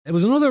It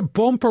was another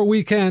bumper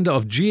weekend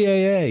of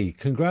GAA.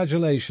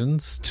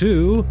 Congratulations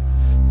to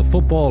the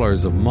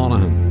footballers of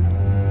Monaghan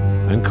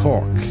and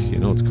Cork. You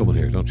know it's coming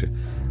here, don't you?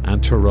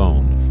 And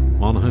Tyrone.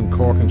 Monaghan,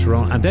 Cork and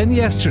Tyrone. And then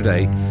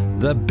yesterday,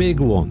 the big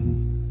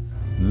one.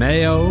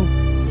 Mayo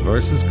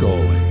versus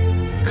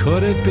Galway.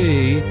 Could it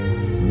be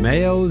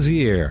Mayo's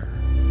year?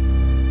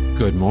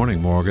 Good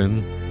morning,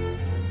 Morgan.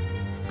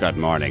 Good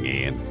morning,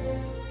 Ian.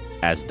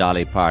 As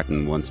Dolly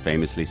Parton once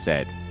famously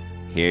said,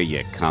 here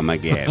you come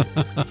again.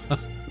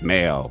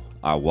 Mayo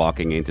are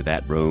walking into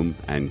that room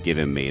and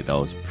giving me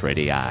those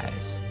pretty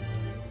eyes.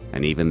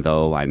 And even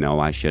though I know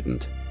I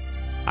shouldn't,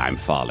 I'm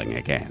falling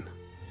again.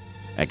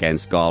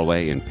 Against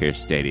Galway in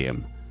Pearse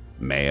Stadium,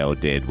 Mayo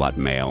did what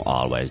Mayo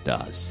always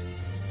does.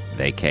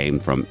 They came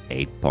from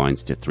 8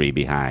 points to 3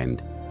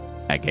 behind,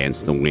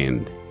 against the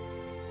wind,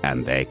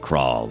 and they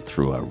crawled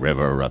through a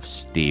river of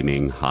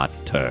steaming hot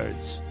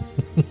turds.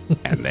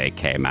 And they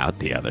came out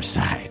the other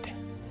side,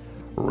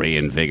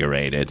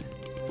 reinvigorated,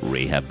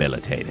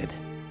 rehabilitated.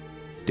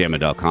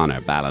 Dermot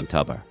O'Connor,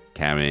 Ballantubber,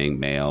 carrying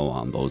Mayo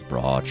on those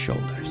broad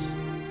shoulders.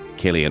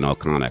 Killian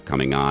O'Connor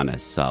coming on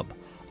as sub,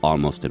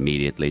 almost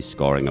immediately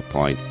scoring a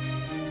point.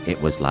 It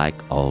was like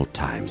old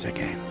times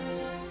again.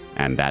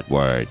 And that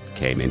word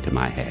came into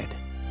my head.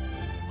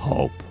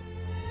 Hope.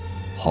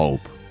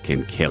 Hope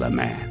can kill a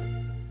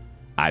man.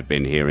 I've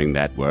been hearing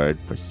that word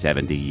for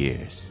 70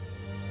 years.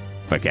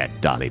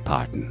 Forget Dolly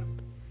Parton.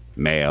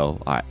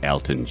 Mayo or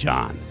Elton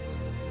John.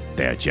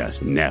 They're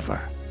just never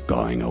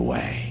going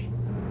away.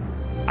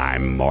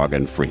 I'm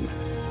Morgaaaaan Freeman,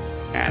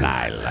 and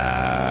I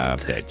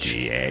love the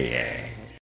GAA.